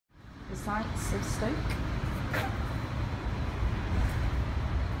The sights of Stoke.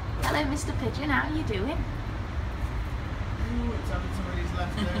 Hello, Mr. Pigeon, how are you doing? Ooh, it's having some of these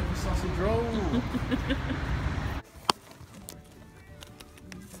leftover sausage rolls.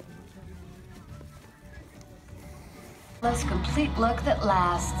 Plus complete look that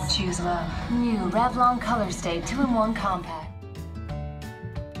lasts. Choose love. New Revlon Color Stay 2-in-1 Compact.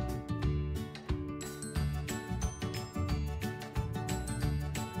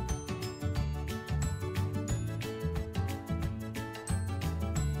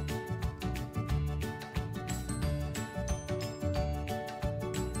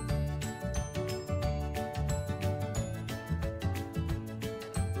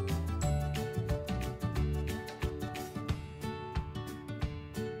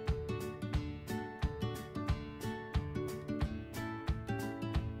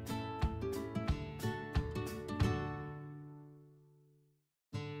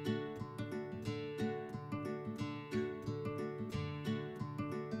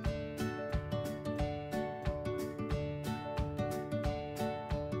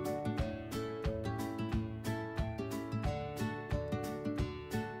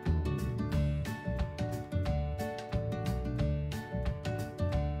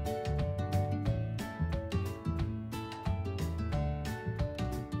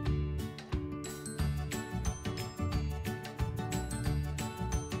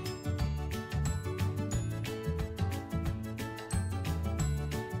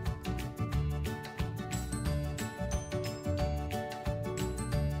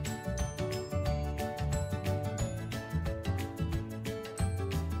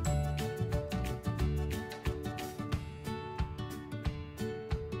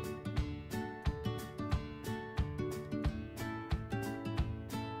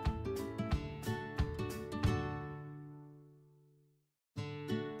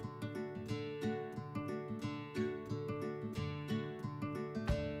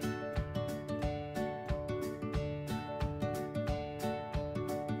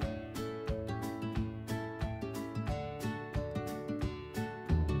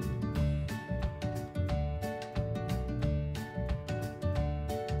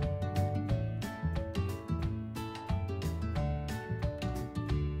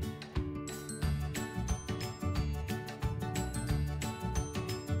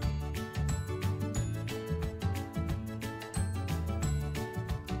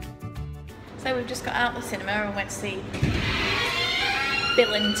 So we've just got out of the cinema and went to see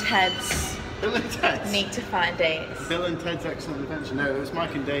Bill and Ted's Bill and Ted's? Need to Find Dates. Bill and Ted's Excellent Adventure. No, it was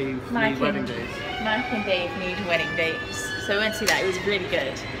Mike and Dave Need Wedding Dates. Mike and Dave Need Wedding Dates. So we went to see that. It was really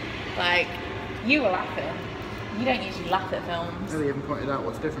good. Like, you were laughing. You don't usually laugh at films. Really haven't pointed out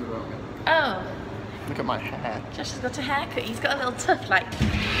what's different about me. Oh. Look at my hair. Josh has got a haircut. He's got a little tuft like.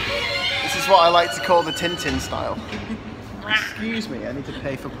 This is what I like to call the Tintin style. Excuse me, I need to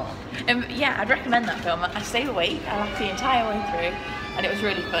pay for park. Yeah, I'd recommend that film. I stayed awake. I laughed the entire way through, and it was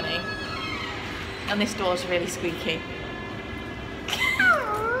really funny. And this door's really squeaky.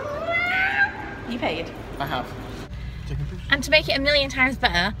 You paid? I have. And to make it a million times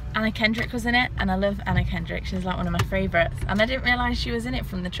better, Anna Kendrick was in it, and I love Anna Kendrick. She's like one of my favourites. And I didn't realise she was in it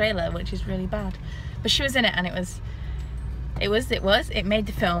from the trailer, which is really bad. But she was in it, and it made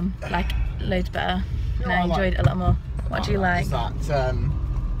the film like loads better. And I enjoyed it a lot more. What do you like? Is that,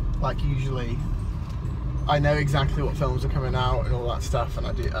 like usually, I know exactly what films are coming out and all that stuff, and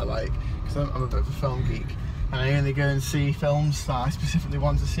I like, because I'm a bit of a film geek, and I only go and see films that I specifically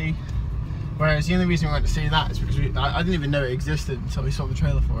want to see. Whereas the only reason we went to see that is because I didn't even know it existed until we saw the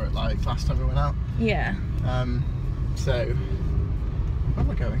trailer for it, like last time we went out. Yeah. So, where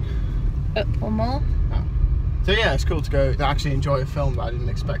am I going? Up one more. Oh. So yeah, it's cool to go to actually enjoy a film that I didn't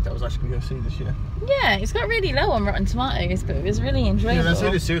expect I was actually going to go see this year. Yeah, it's got really low on Rotten Tomatoes, but it was really enjoyable. Yeah, let's do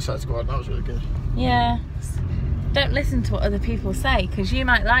the Suicide Squad, that was really good. Yeah. Don't listen to what other people say, because you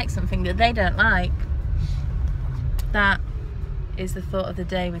might like something that they don't like. That is the thought of the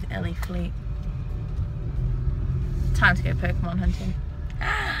day with Ellie Fleet. Time to go Pokemon hunting.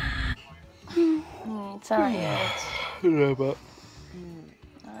 I'm tired. Yeah, but...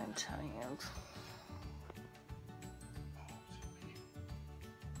 I'm tired.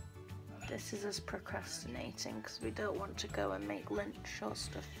 This is us procrastinating because we don't want to go and make lunch or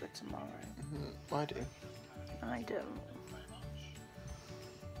stuff for tomorrow. I do. I don't.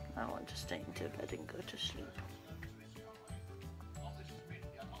 I want to stay into bed and go to sleep.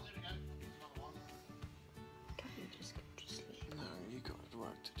 Can't you just go to sleep? No, you got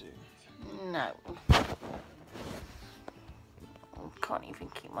work to do. No. I can't even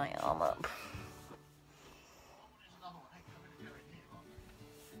keep my arm up.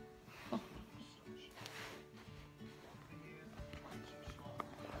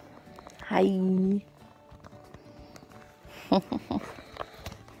 Bye. Oh,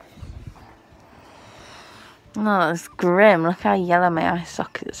 that's grim. Look how yellow my eye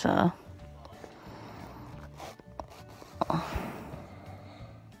sockets are.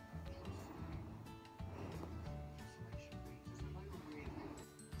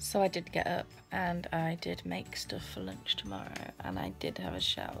 So I did get up and I did make stuff for lunch tomorrow, and I did have a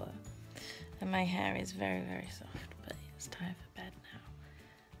shower. And my hair is very, very soft, but it's time for bed now.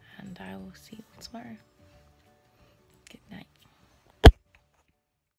 And I will see you all tomorrow.